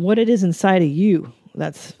 what it is inside of you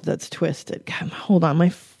that's twisted. God, hold on, my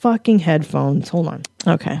fucking headphones. Hold on.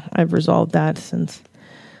 Okay, I've resolved that since.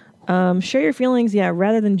 Share your feelings,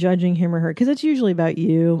 rather than judging him or her, because it's usually about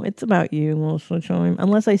you. It's about you most of the time.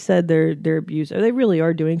 Unless I said they're abusive, they really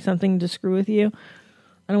are doing something to screw with you.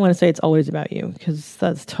 I don't want to say it's always about you, because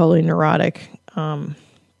that's totally neurotic.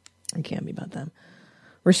 It can't be about them.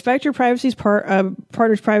 Respect your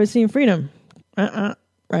partner's privacy and freedom.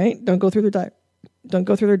 Right? Don't go through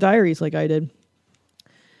their diaries like I did.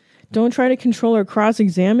 Don't try to control or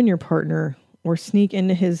cross-examine your partner or sneak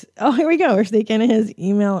into his, or sneak into his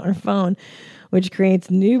email or phone, which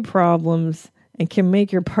creates new problems and can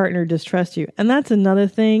make your partner distrust you. And that's another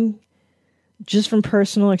thing, just from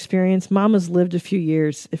personal experience. Mama's lived a few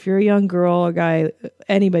years. If you're a young girl or guy,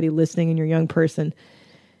 anybody listening and you're a young person,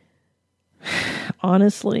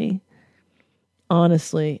 honestly,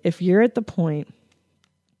 if you're at the point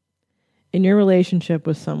in your relationship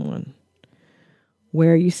with someone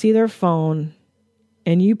where you see their phone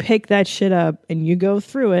and you pick that shit up and you go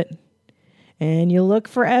through it and you look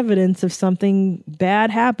for evidence of something bad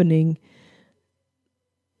happening,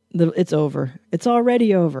 it's over. It's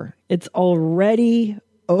already over. It's already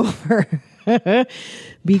over.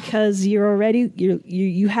 Because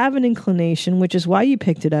you have an inclination, which is why you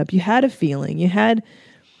picked it up. You had a feeling. You had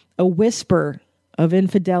a whisper of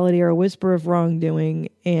infidelity or a whisper of wrongdoing,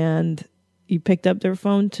 and you picked up their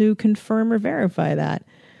phone to confirm or verify that.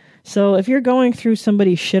 So if you're going through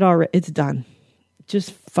somebody's shit already, it's done.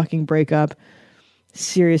 Just fucking break up.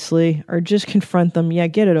 Seriously. Or just confront them. Yeah,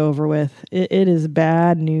 get it over with. It is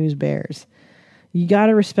bad news bears. You got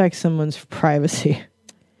to respect someone's privacy.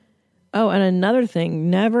 Oh, and another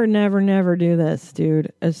thing. Never do this,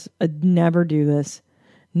 dude. Never do this.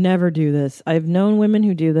 Never do this. I've known women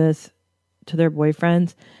who do this to their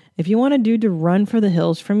boyfriends. If you want a dude to run for the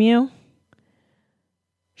hills from you,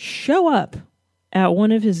 show up at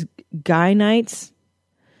one of his guy nights.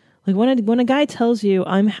 Like when a guy tells you,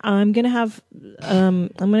 I'm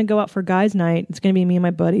gonna go out for guys night. It's gonna be me and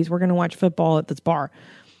my buddies. We're gonna watch football at this bar.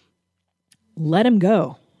 Let him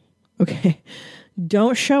go. Okay.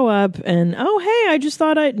 Don't show up and, oh, hey, I just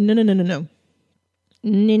thought no.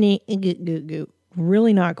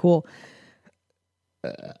 Really not cool.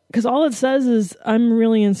 Because all it says is, I'm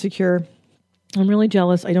really insecure. I'm really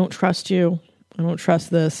jealous. I don't trust you. I don't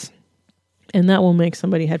trust this. And that will make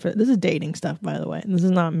somebody head for... This is dating stuff, by the way. This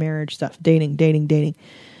is not marriage stuff. Dating.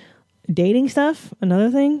 Dating stuff,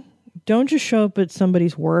 another thing. Don't just show up at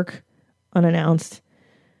somebody's work unannounced.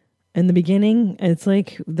 In the beginning, it's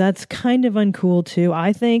like, that's kind of uncool too.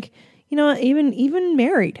 I think, even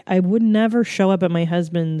married, I would never show up at my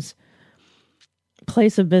husband's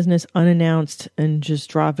place of business unannounced and just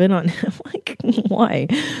drop in on him. Like, why?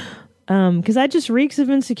 Because that just reeks of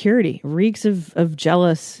insecurity, reeks of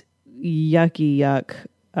jealous, yucky yuck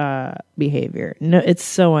behavior. No, it's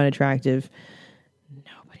so unattractive.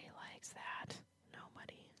 Nobody likes that.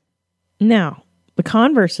 Nobody. Now, the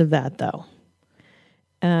converse of that, though,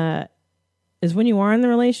 is when you are in the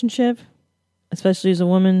relationship, especially as a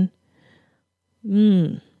woman,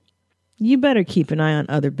 you better keep an eye on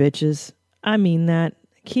other bitches. I mean that.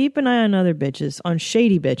 Keep an eye on other bitches, on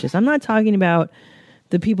shady bitches. I'm not talking about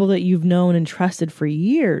the people that you've known and trusted for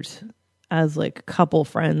years as like couple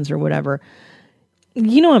friends or whatever.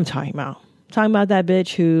 You know what I'm talking about. I'm talking about that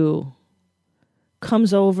bitch who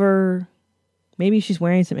comes over, maybe she's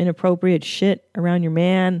wearing some inappropriate shit around your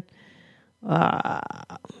man.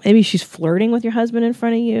 Maybe she's flirting with your husband in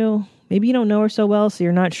front of you. Maybe you don't know her so well, so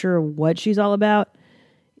you're not sure what she's all about.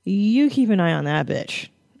 You keep an eye on that bitch,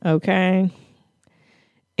 okay?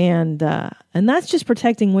 And that's just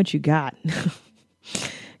protecting what you got.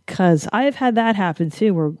 Because I've had that happen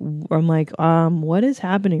too, where I'm like, what is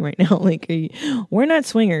happening right now? Like, we're not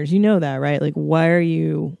swingers, you know that, right? Like, why are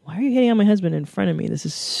you hitting on my husband in front of me? This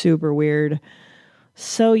is super weird.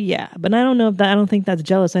 So yeah, but I don't think that's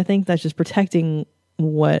jealous. I think that's just protecting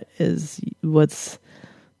what's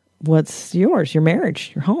yours, your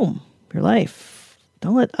marriage, your home, your life.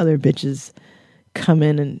 Don't let other bitches come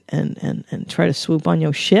in and try to swoop on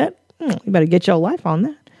your shit. You better get your life on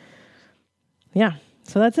that. Yeah.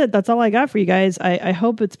 So that's it. That's all I got for you guys. I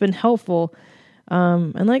hope it's been helpful.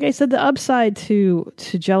 And like I said, the upside to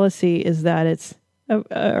jealousy is that it's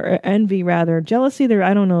or envy rather. Jealousy,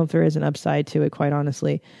 I don't know if there is an upside to it, quite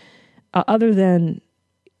honestly, other than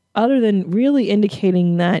really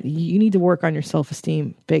indicating that you need to work on your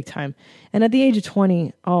self-esteem big time. And at the age of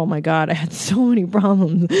 20, oh my God, I had so many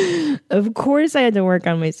problems. Of course I had to work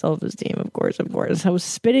on my self-esteem. Of course. I was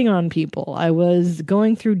spitting on people. I was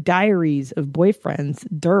going through diaries of boyfriends.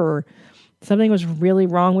 Something was really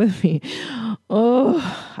wrong with me.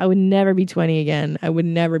 Oh, I would never be 20 again.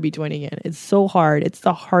 It's so hard. It's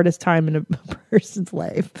the hardest time in a person's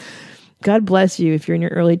life. God bless you if you're in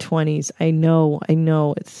your early 20s. I know.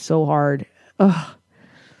 It's so hard.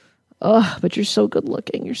 But you're so good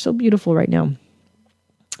looking. You're so beautiful right now.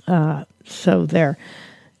 So there.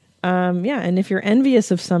 And if you're envious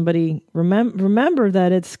of somebody, remember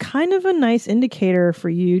that it's kind of a nice indicator for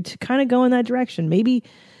you to kind of go in that direction. Maybe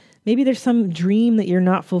there's some dream that you're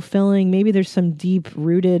not fulfilling. Maybe there's some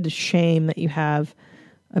deep-rooted shame that you have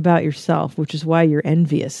about yourself, which is why you're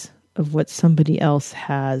envious of what somebody else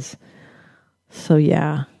has. So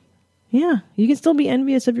yeah, you can still be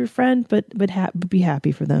envious of your friend, but be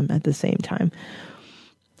happy for them at the same time,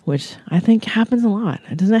 which I think happens a lot.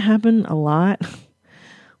 It doesn't happen a lot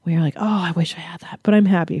where you're like, oh, I wish I had that, but I'm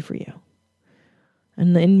happy for you.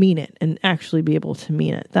 And then mean it and actually be able to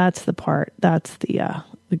mean it. That's the part. That's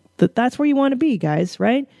that's where you want to be, guys,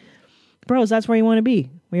 right? Bros, that's where you want to be.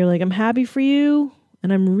 Where you're like, I'm happy for you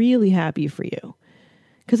and I'm really happy for you.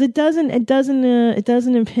 Because it doesn't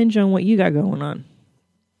impinge on what you got going on.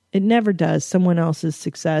 It never does. Someone else's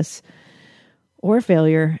success or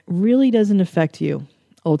failure really doesn't affect you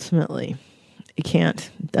ultimately. It can't.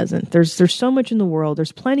 It doesn't. There's so much in the world.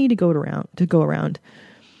 There's plenty to go around.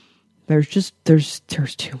 There's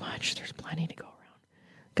too much. There's plenty to go around.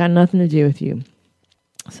 Got nothing to do with you.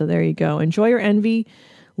 So there you go. Enjoy your envy.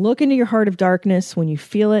 Look into your heart of darkness when you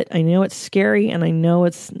feel it. I know it's scary and I know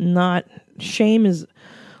it's not. Shame is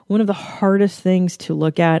one of the hardest things to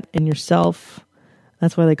look at in yourself.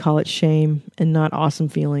 That's why they call it shame and not awesome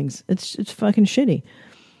feelings. It's fucking shitty.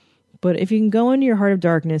 But if you can go into your heart of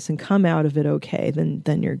darkness and come out of it okay,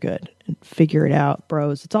 then you're good. And figure it out,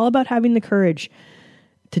 bros. It's all about having the courage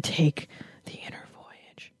to take the inner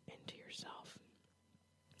voyage into yourself.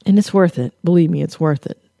 And it's worth it. Believe me, it's worth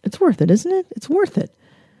it. It's worth it, isn't it? It's worth it.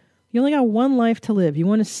 You only got one life to live. You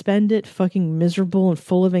want to spend it fucking miserable and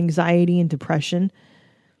full of anxiety and depression?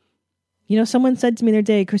 You know, someone said to me the other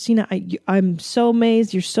day, Christina, I'm so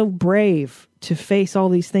amazed you're so brave to face all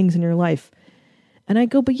these things in your life. And I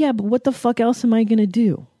go, but what the fuck else am I going to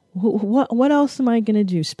do? What else am I going to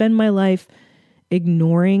do? Spend my life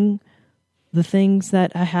ignoring the things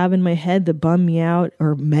that I have in my head that bum me out,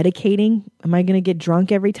 or medicating? Am I going to get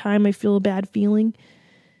drunk every time I feel a bad feeling?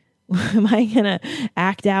 Am I going to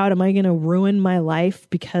act out? Am I going to ruin my life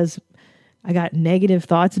because I got negative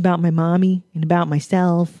thoughts about my mommy and about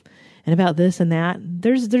myself and about this and that?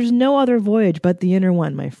 There's no other voyage but the inner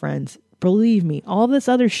one, my friends. Believe me, all this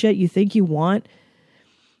other shit you think you want,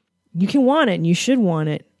 you can want it and you should want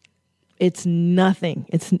it. It's nothing.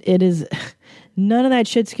 It is none of that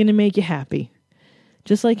shit's going to make you happy.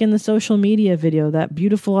 Just like in the social media video, that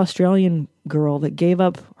beautiful Australian girl that gave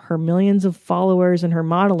up her millions of followers and her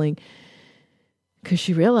modeling because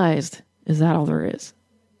she realized, is that all there is?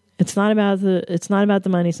 It's not about the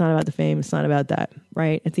money. It's not about the fame. It's not about that,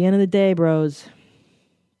 right? At the end of the day, bros,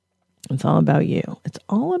 it's all about you. It's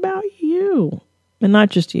all about you. And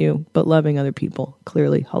not just you, but loving other people.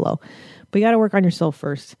 Clearly, hello. But you got to work on yourself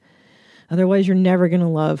first. Otherwise, you're never going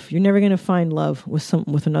to find love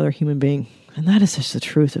with another human being. And that is just the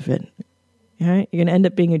truth of it. All right? You're going to end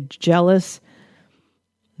up being a jealous,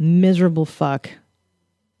 miserable fuck.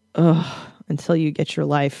 Until you get your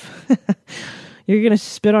life. You're going to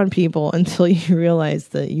spit on people until you realize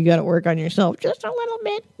that you got to work on yourself just a little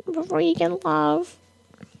bit before you can love.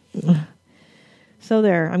 So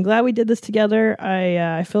there, I'm glad we did this together.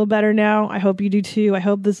 I feel better now. I hope you do too. I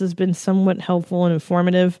hope this has been somewhat helpful and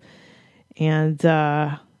informative. And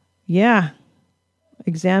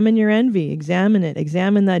examine your envy. Examine it.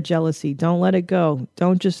 Examine that jealousy. Don't let it go.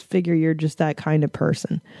 Don't just figure you're just that kind of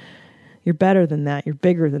person. You're better than that. You're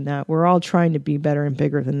bigger than that. We're all trying to be better and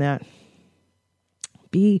bigger than that.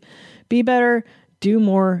 Be better, do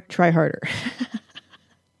more, try harder.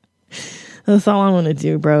 That's all I want to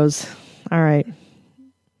do, bros. All right.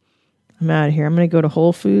 I'm out of here. I'm going to go to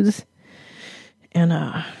Whole Foods and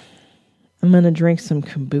I'm going to drink some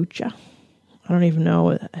kombucha. I don't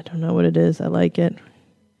know what it is. I like it.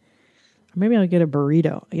 Or maybe I'll get a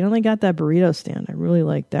burrito. You know, they got that burrito stand. I really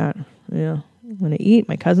like that. Yeah. going to eat.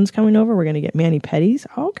 My cousin's coming over. We're going to get mani-pedis.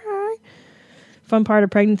 Okay. Fun part of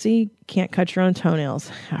pregnancy, can't cut your own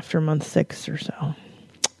toenails after month 6 or so. All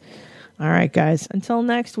right, guys. Until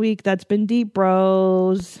next week, that's been Deep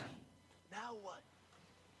Bros. Now what?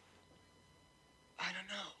 I don't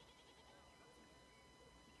know.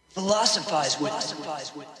 Philosophize with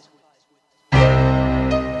it.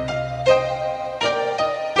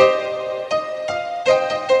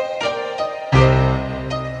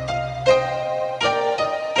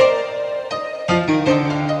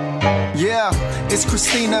 Yeah, it's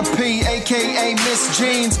Christina P, aka Miss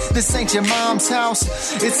Jeans. This ain't your mom's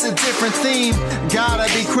house, it's a different theme. Gotta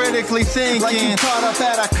be critically thinking. Like you caught up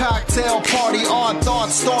at a cocktail party, odd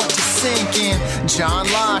thoughts start to sink in. John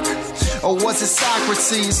Locke, or was it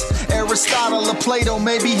Socrates? Aristotle or Plato,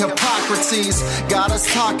 maybe Hippocrates. Got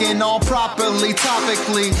us talking all properly,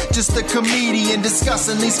 topically. Just a comedian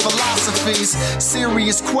discussing these philosophies.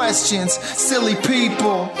 Serious questions, silly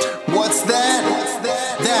people. What's that?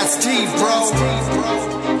 That's deep, bro.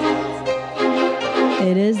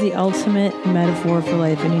 It is the ultimate metaphor for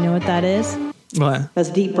life. And you know what that is? What? That's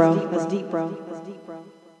deep, bro. That's deep, bro.